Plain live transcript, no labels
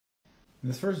In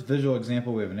this first visual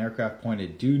example, we have an aircraft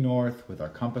pointed due north with our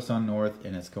compass on north,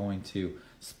 and it's going to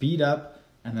speed up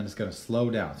and then it's going to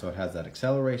slow down. So it has that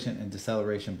acceleration and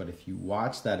deceleration, but if you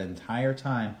watch that entire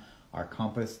time, our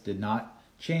compass did not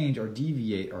change or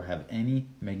deviate or have any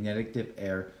magnetic dip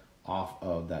air off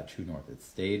of that true north. It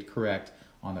stayed correct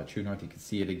on that true north. You can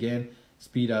see it again,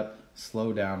 speed up,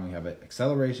 slow down. We have an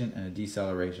acceleration and a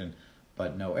deceleration,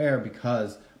 but no air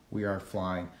because we are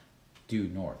flying due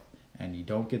north. And you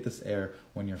don't get this air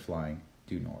when you're flying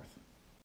due north.